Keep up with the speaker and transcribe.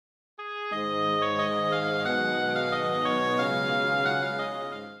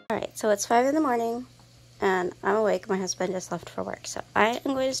Alright, so it's 5 in the morning and I'm awake. My husband just left for work, so I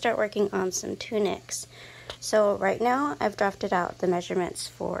am going to start working on some tunics. So right now I've drafted out the measurements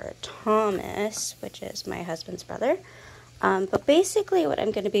for Thomas, which is my husband's brother. But basically what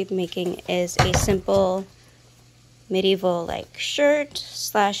I'm going to be making is a simple medieval like shirt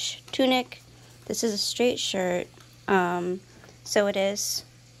slash tunic. This is a straight shirt, so it is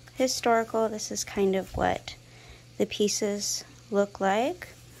historical. This is kind of what the pieces look like.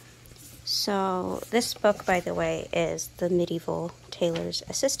 So this book, by the way, is the Medieval Tailor's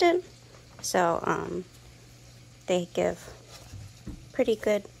Assistant. So they give pretty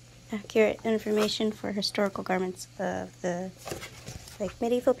good, accurate information for historical garments of the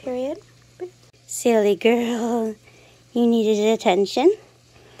medieval period. Silly girl, you needed attention.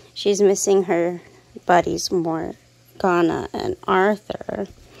 She's missing her buddies Morgana and Arthur.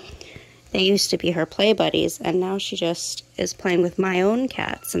 They used to be her play buddies, and now she just is playing with my own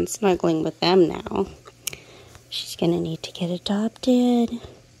cats and snuggling with them now. She's gonna need to get adopted.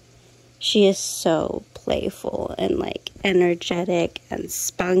 She is so playful and like energetic and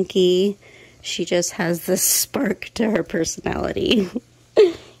spunky. She just has this spark to her personality.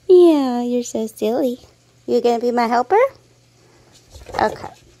 Yeah, you're so silly. You gonna be my helper? Okay.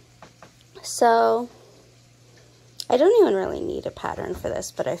 So I don't even really need a pattern for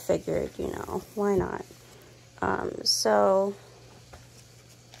this, but I figured, you know, why not?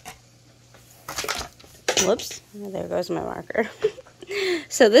 Whoops, there goes my marker.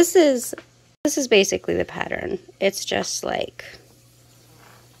 So this is basically the pattern. It's just like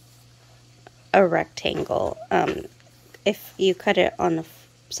a rectangle. If you cut it on the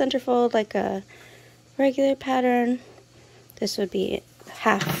centerfold like a regular pattern, this would be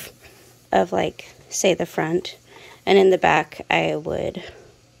half of, like, say the front. And in the back, I would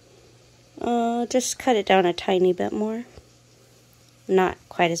just cut it down a tiny bit more. Not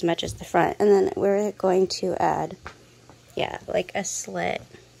quite as much as the front. And then we're going to add, yeah, like a slit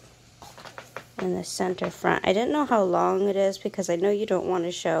in the center front. I didn't know how long it is because I know you don't want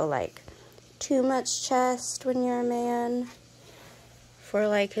to show, like, too much chest when you're a man for,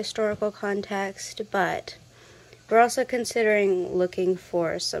 like, historical context. But we're also considering looking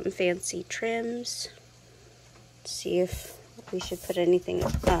for some fancy trims. See if we should put anything.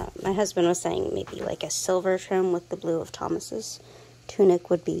 My husband was saying maybe like a silver trim with the blue of Thomas's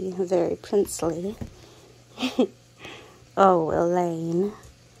tunic would be very princely. Oh, Elaine,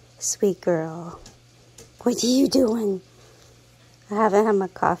 sweet girl, what are you doing? I haven't had my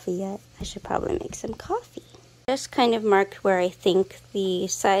coffee yet. I should probably make some coffee. Just kind of marked where I think the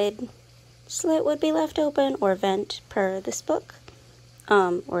side slit would be left open, or vent per this book,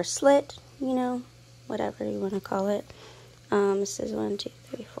 or slit, you know, whatever you want to call it. This is 1, 2,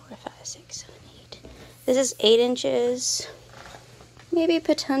 3, 4, 5, 6, 7, 8. This is 8 inches. Maybe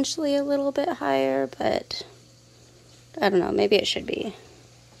potentially a little bit higher, but I don't know. Maybe it should be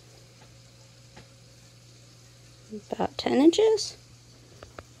about 10 inches.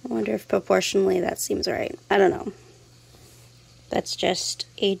 I wonder if proportionally that seems right. I don't know. That's just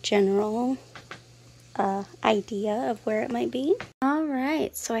a general idea of where it might be.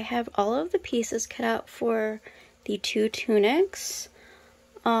 Alright, so I have all of the pieces cut out for the 2 tunics.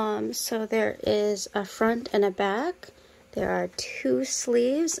 So there is a front and a back. There are 2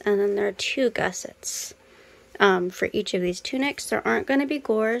 sleeves, and then there are 2 gussets for each of these tunics. There aren't going to be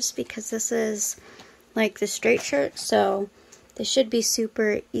gores because this is like the straight shirt, so they should be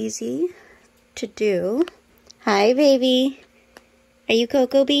super easy to do. Hi, baby. Are you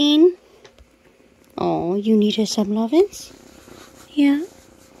Cocoa Bean? Oh, you needed some lovin's? Yeah?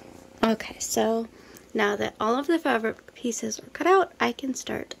 Okay, so now that all of the fabric pieces are cut out, I can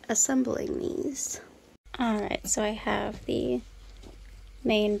start assembling these. Alright, so I have the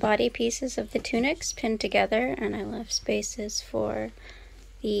main body pieces of the tunics pinned together, and I left spaces for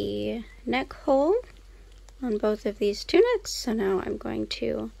the neck hole on both of these tunics. So now I'm going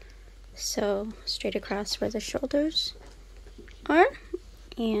to sew straight across where the shoulders are,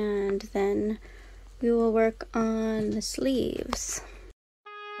 and then we will work on the sleeves.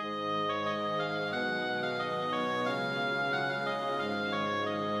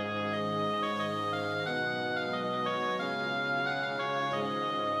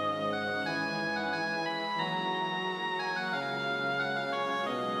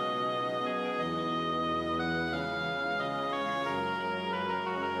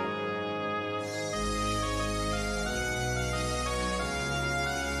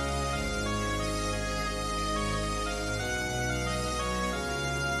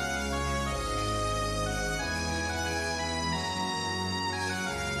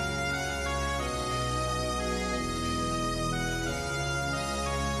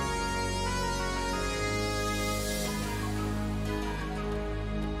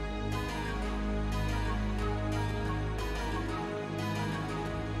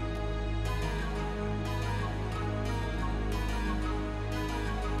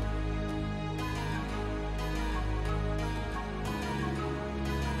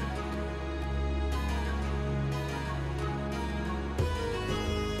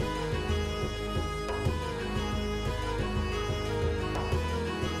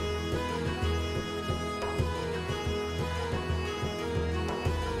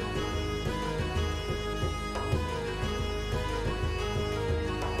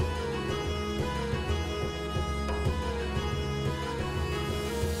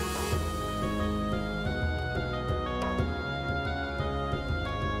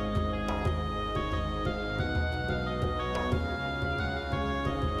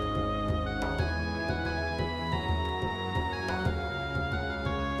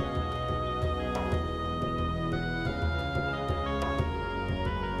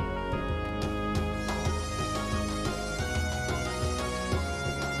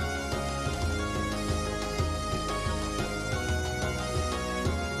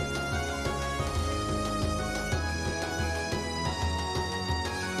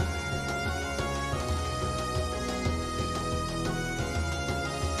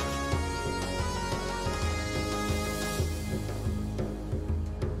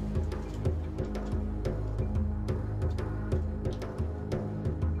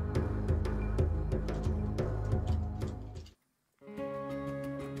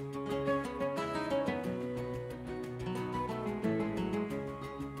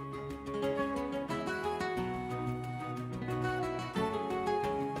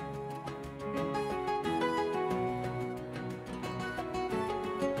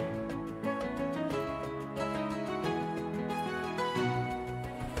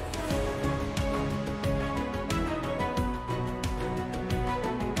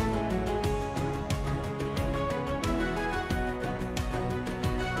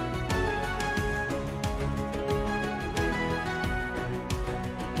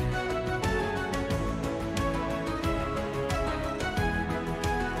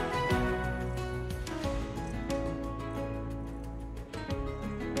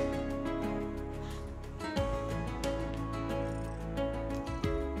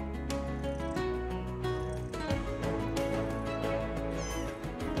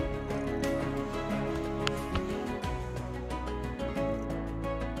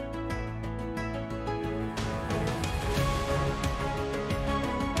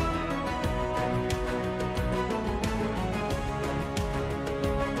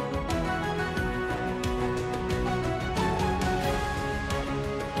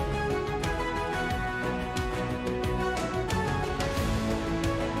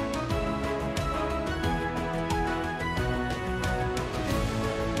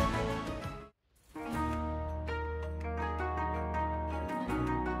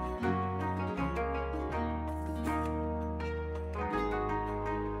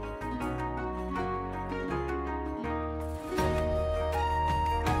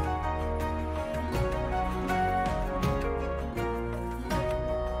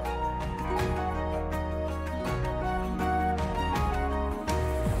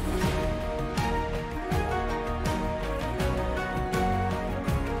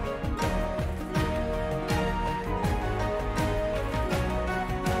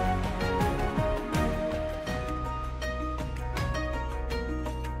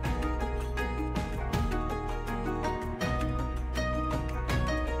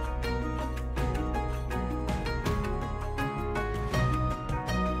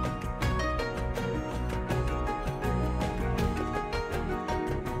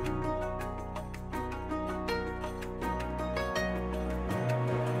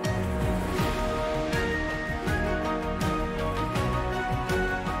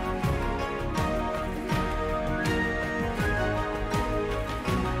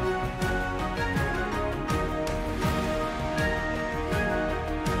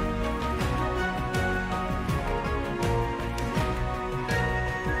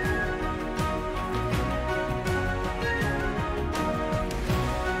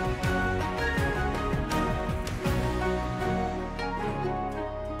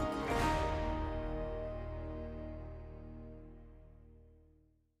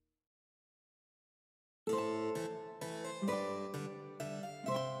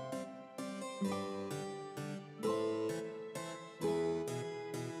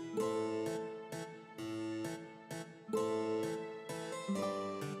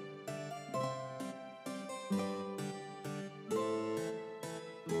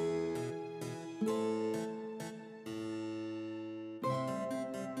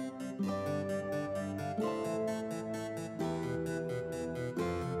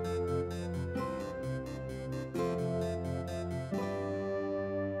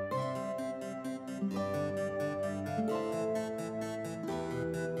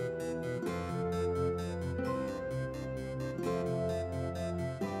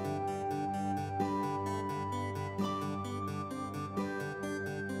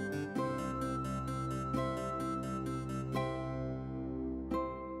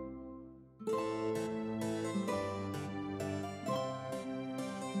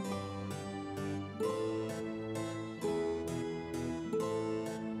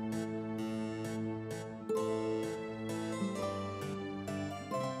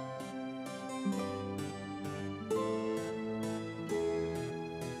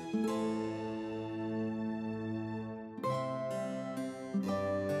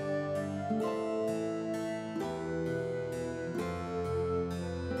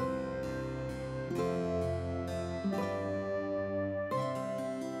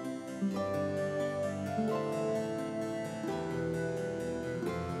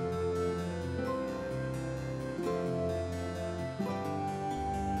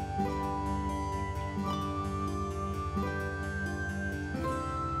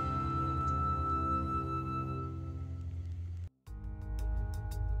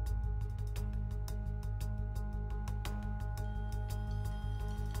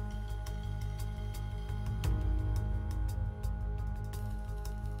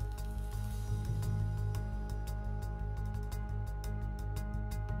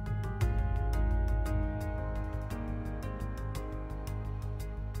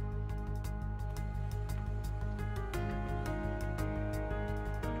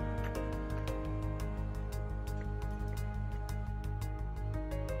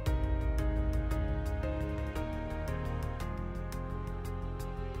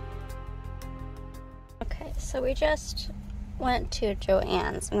 So we just went to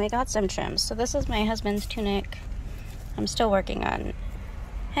Joann's and we got some trims. So this is my husband's tunic. I'm still working on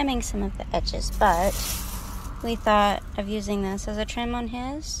hemming some of the edges, but we thought of using this as a trim on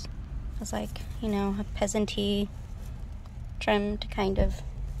his. As like, you know, a peasant-y trim to kind of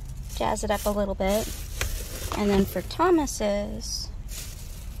jazz it up a little bit. And then for Thomas's,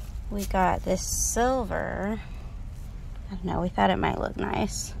 we got this silver. I don't know, we thought it might look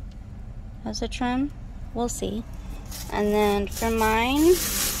nice as a trim. We'll see. And then for mine,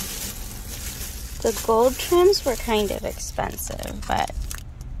 the gold trims were kind of expensive, but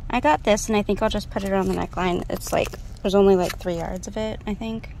I got this and I think I'll just put it on the neckline. It's like, there's only like 3 yards of it, I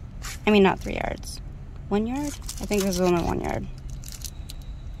think. I mean, not 3 yards. 1 yard? I think this is only 1 yard.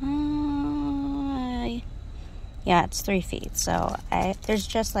 Yeah, it's 3 feet, so there's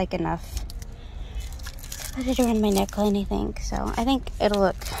just like enough to put it around my neckline, I think. So I think it'll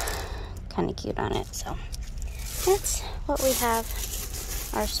look kind of cute on it. So that's what we have.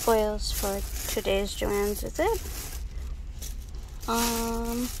 Our spoils for today's Joann's visit.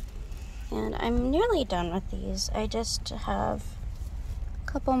 And I'm nearly done with these. I just have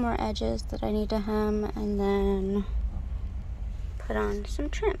a couple more edges that I need to hem and then put on some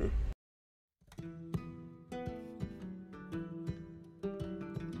trim.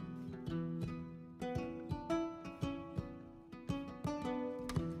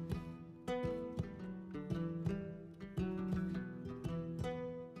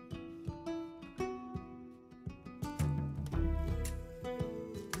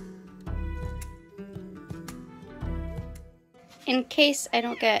 In case I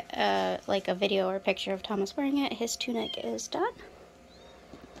don't get like a video or picture of Thomas wearing it, his tunic is done.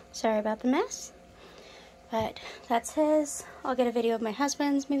 Sorry about the mess, but that's his. I'll get a video of my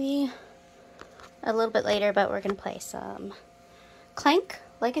husband's maybe a little bit later, but we're gonna play some Clank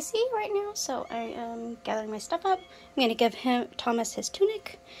Legacy right now. So I am gathering my stuff up. I'm gonna give Thomas his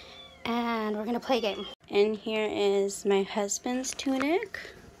tunic and we're gonna play a game. And here is my husband's tunic.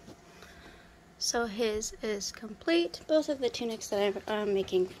 So his is complete. Both of the tunics that I'm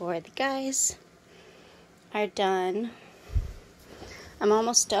making for the guys are done. I'm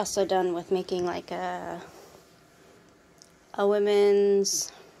almost also done with making like a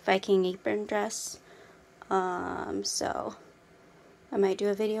women's Viking apron dress. So I might do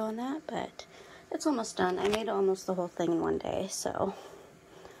a video on that, but it's almost done. I made almost the whole thing in one day, so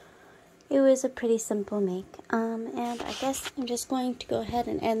it was a pretty simple make. And I guess I'm just going to go ahead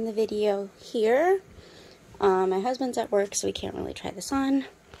and end the video here. My husband's at work, so we can't really try this on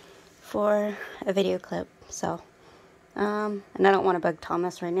for a video clip. So, and I don't want to bug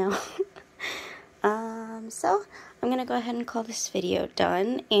Thomas right now. So I'm going to go ahead and call this video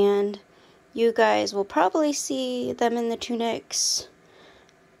done. And you guys will probably see them in the tunics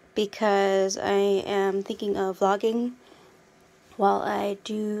because I am thinking of vlogging while I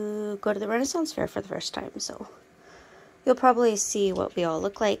do go to the Renaissance Fair for the first time. So you'll probably see what we all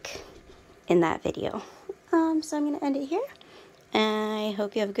look like in that video. So I'm going to end it here. I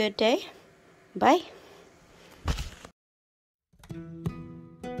hope you have a good day. Bye.